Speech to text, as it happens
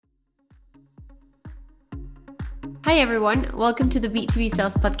Hi everyone, welcome to the B2B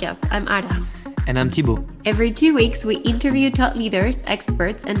Sales Podcast. I'm Ada. And I'm Thibaut. Every 2 weeks, we interview top leaders,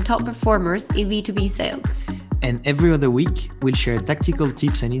 experts, and top performers in B2B sales. And every other week, we'll share tactical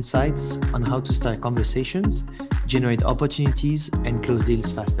tips and insights on how to start conversations, generate opportunities, and close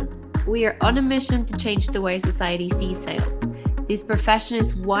deals faster. We are on a mission to change the way society sees sales. This profession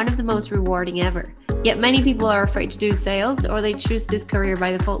is one of the most rewarding ever. Yet many people are afraid to do sales, or they choose this career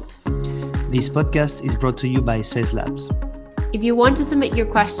by default. This podcast is brought to you by Sales Labs. If you want to submit your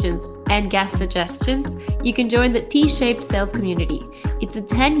questions and guest suggestions, you can join the T-shaped sales community. It's a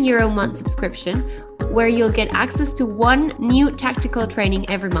 €10 month subscription where you'll get access to one new tactical training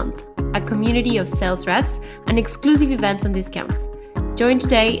every month, a community of sales reps, and exclusive events and discounts. Join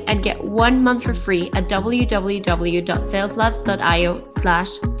today and get 1 month for free at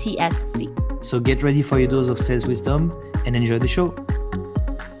www.saleslabs.io/TSC. So get ready for your dose of sales wisdom and enjoy the show.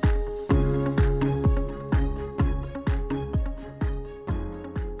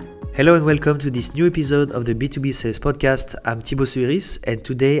 Hello and welcome to this new episode of the B2B Sales Podcast. I'm Thibaut Souyris, and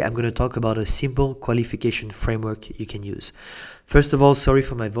today I'm going to talk about a simple qualification framework you can use. First of all, sorry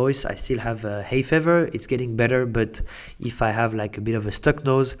for my voice. I still have hay fever. It's getting better, but if I have like a bit of a stuck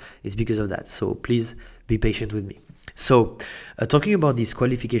nose, it's because of that. So please be patient with me. So talking about this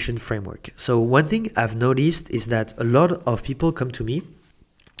qualification framework. So one thing I've noticed is that a lot of people come to me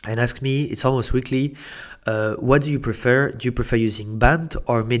and ask me, it's almost weekly, what do you prefer? Do you prefer using BANT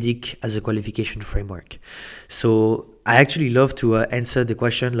or MEDDIC as a qualification framework? So I actually love to answer the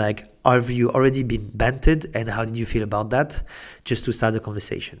question like, have you already been BANTed and how did you feel about that? Just to start the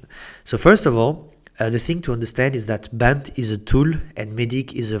conversation. So first of all, the thing to understand is that BANT is a tool and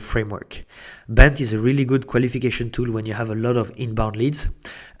MEDDIC is a framework. BANT is a really good qualification tool when you have a lot of inbound leads.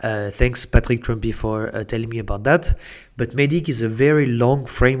 Thanks Patrick Trumpy for telling me about that. But MEDDIC is a very long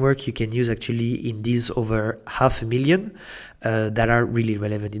framework you can use actually in deals over $500,000 that are really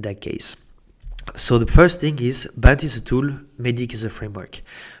relevant in that case. So the first thing is BANT is a tool, MEDDIC is a framework.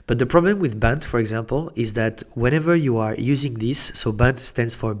 But the problem with BANT, for example, is that whenever you are using this, so BANT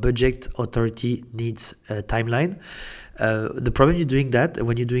stands for Budget, Authority, Needs, Timeline. The problem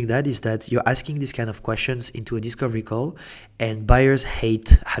when you're doing that is that you're asking these kind of questions into a discovery call, and buyers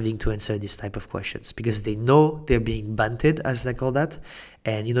hate having to answer this type of questions because they know they're being banted, as they call that.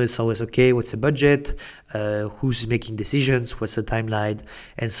 And it's always okay, what's the budget, who's making decisions, what's the timeline.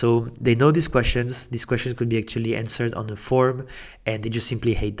 And so they know these questions could be actually answered on a form, and they just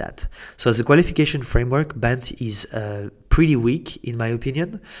simply hate that. So as a qualification framework, BANT is pretty weak in my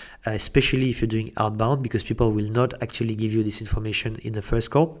opinion, especially if you're doing outbound, because people will not actually give you this information in the first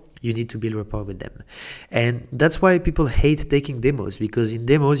call. You need to build rapport with them. And that's why people hate taking demos, because in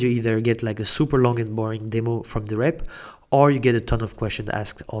demos you either get like a super long and boring demo from the rep, or you get a ton of questions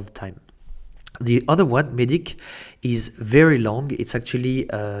asked all the time. The other one, MEDDIC, is very long. It's actually,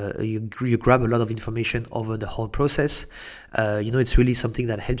 you grab a lot of information over the whole process. It's really something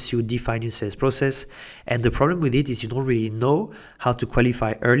that helps you define your sales process. And the problem with it is you don't really know how to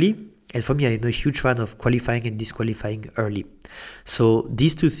qualify early. And for me, I'm a huge fan of qualifying and disqualifying early. So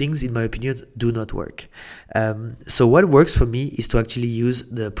these two things, in my opinion, do not work. So what works for me is to actually use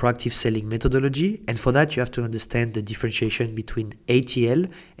the proactive selling methodology. And for that, you have to understand the differentiation between ATL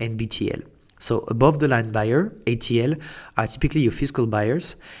and BTL. So above the line buyer, ATL, are typically your fiscal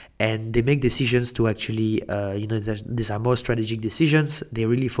buyers, and they make decisions to actually, these are more strategic decisions. They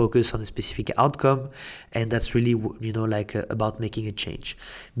really focus on a specific outcome, and that's really, about making a change.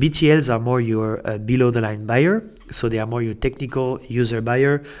 BTLs are more your below the line buyer. So they are more your technical user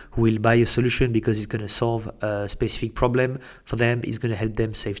buyer who will buy a solution because it's going to solve a specific problem for them. It's going to help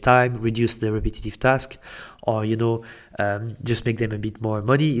them save time, reduce the repetitive task, or, just make them a bit more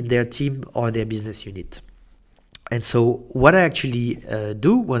money in their team or their business unit. And so what I actually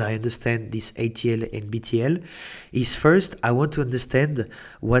do when I understand this ATL and BTL is first, I want to understand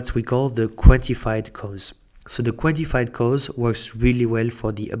what we call the quantified cause. So the quantified cause works really well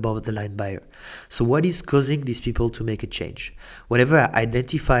for the above the line buyer. So what is causing these people to make a change? Whenever I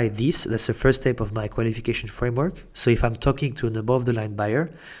identify this, that's the first step of my qualification framework. So if I'm talking to an above the line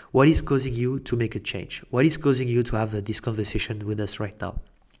buyer, what is causing you to make a change? What is causing you to have this conversation with us right now?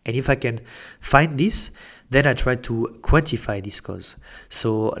 And if I can find this, then I try to quantify this cause.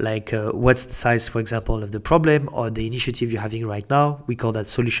 So what's the size, for example, of the problem or the initiative you're having right now? We call that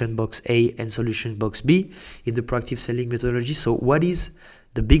solution box A and solution box B in the proactive selling methodology. So what is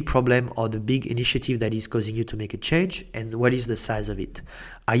the big problem or the big initiative that is causing you to make a change, and what is the size of it?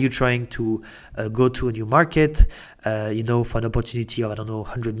 Are you trying to go to a new market, for an opportunity of,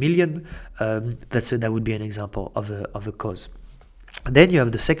 100 million? That would be an example of a cause. Then you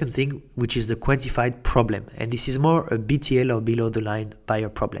have the second thing, which is the quantified problem. And this is more a BTL or below the line buyer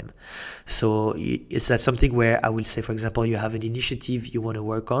problem. So it's that something where I will say, for example, you have an initiative you want to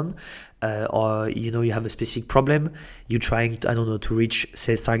work on, or you have a specific problem. You're trying to reach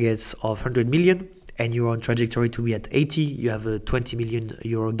sales targets of 100 million, and you're on trajectory to be at 80. You have a 20 million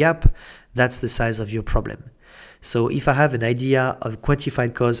euro gap. That's the size of your problem. So if I have an idea of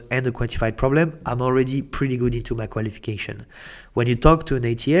quantified cause and a quantified problem, I'm already pretty good into my qualification. When you talk to an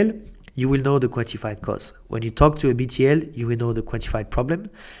ATL, you will know the quantified cause. When you talk to a BTL, you will know the quantified problem.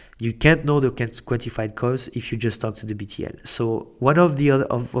 You can't know the quantified cause if you just talk to the BTL. So one of the other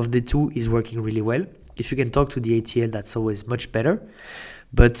of the two is working really well. If you can talk to the ATL, that's always much better.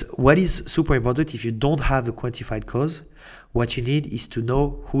 But what is super important, if you don't have a quantified cause, what you need is to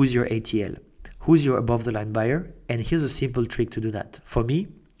know who's your ATL. Who's your above the line buyer? And here's a simple trick to do that. For me,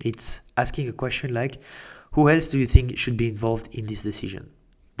 it's asking a question like, who else do you think should be involved in this decision?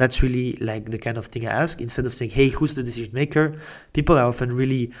 That's really like the kind of thing I ask. Instead of saying, hey, who's the decision maker? People are often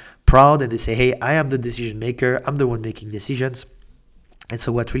really proud and they say, hey, I am the decision maker. I'm the one making decisions. And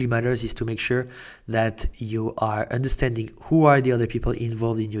so what really matters is to make sure that you are understanding who are the other people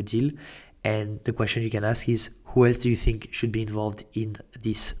involved in your deal. And the question you can ask is, who else do you think should be involved in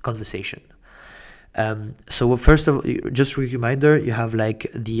this conversation? So first of all, just a reminder, you have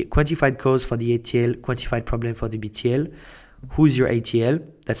like the quantified cause for the ATL, quantified problem for the BTL. Who's your ATL?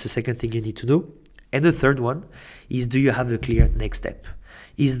 That's the second thing you need to do. And the third one is, do you have a clear next step?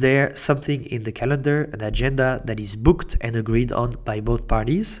 Is there something in the calendar, an agenda that is booked and agreed on by both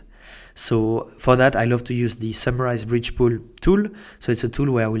parties? So for that, I love to use the Summarize Bridge Pool tool. So it's a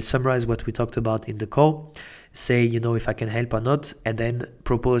tool where I will summarize what we talked about in the call, say, if I can help or not, and then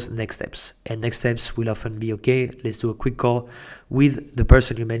propose next steps. And next steps will often be, okay, let's do a quick call with the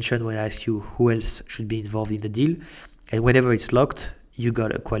person you mentioned when I ask you who else should be involved in the deal. And whenever it's locked, you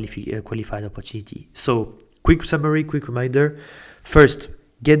got a qualified opportunity. So quick summary, quick reminder. First,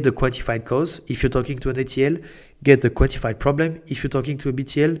 get the quantified cause. If you're talking to an ATL, get the quantified problem. If you're talking to a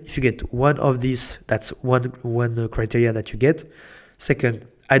BTL, if you get one of these, that's one criteria that you get. Second,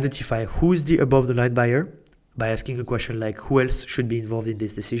 identify who is the above the line buyer by asking a question like, who else should be involved in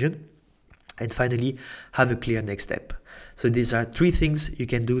this decision? And finally, have a clear next step. So these are three things you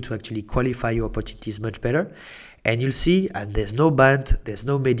can do to actually qualify your opportunities much better. And you'll see, and there's no band, there's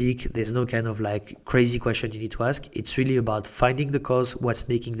no medic, there's no kind of like crazy question you need to ask. It's really about finding the cause, what's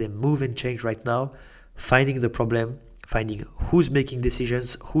making them move and change right now, finding the problem, finding who's making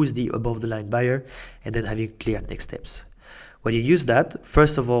decisions, who's the above the line buyer, and then having clear next steps. When you use that,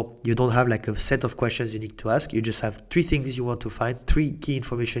 first of all, you don't have like a set of questions you need to ask. You just have three things you want to find, three key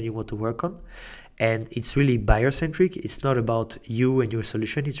information you want to work on. And it's really buyer-centric. It's not about you and your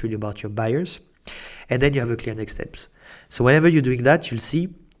solution. It's really about your buyers. And then you have a clear next steps. So whenever you're doing that, you'll see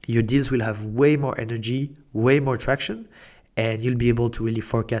your deals will have way more energy, way more traction, and you'll be able to really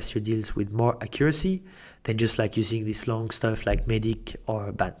forecast your deals with more accuracy than just like using this long stuff like Medic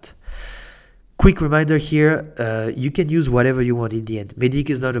or Bant. Quick reminder here, you can use whatever you want in the end.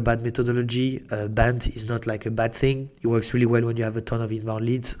 Medic is not a bad methodology. Band is not like a bad thing. It works really well when you have a ton of inbound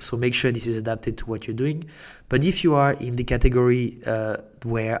leads. So make sure this is adapted to what you're doing. But if you are in the category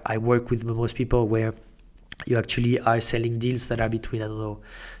where I work with most people, where you actually are selling deals that are between,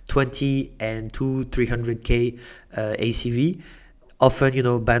 20 and 300K ACV,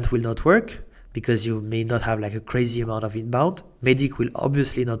 often, Band will not work, because you may not have like a crazy amount of inbound. Medic will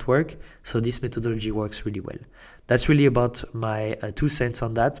obviously not work, so this methodology works really well. That's really about my 2 cents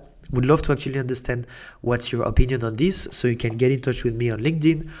on that. Would love to actually understand what's your opinion on this, so you can get in touch with me on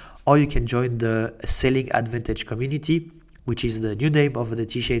LinkedIn, or you can join the Selling Advantage community, which is the new name of the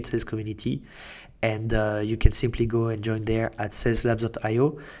T-shaped sales community. And you can simply go and join there at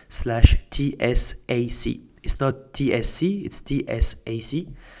saleslabs.io/TSAC. It's not TSC, it's TSAC.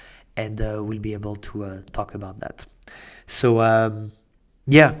 And we'll be able to talk about that. So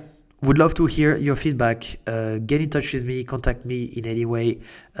would love to hear your feedback. Get in touch with me, contact me in any way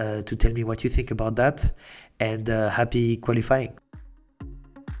to tell me what you think about that, and happy qualifying.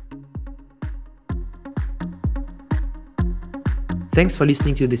 Thanks for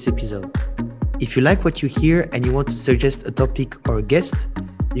listening to this episode. If you like what you hear and you want to suggest a topic or a guest,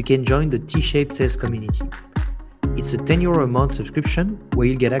 you can join the T-shaped sales community. It's a €10 a month subscription where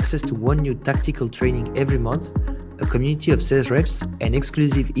you'll get access to one new tactical training every month, a community of sales reps, and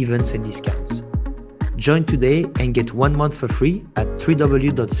exclusive events and discounts. Join today and get 1 month for free at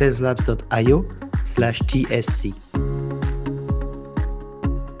www.saleslabs.io/TSC.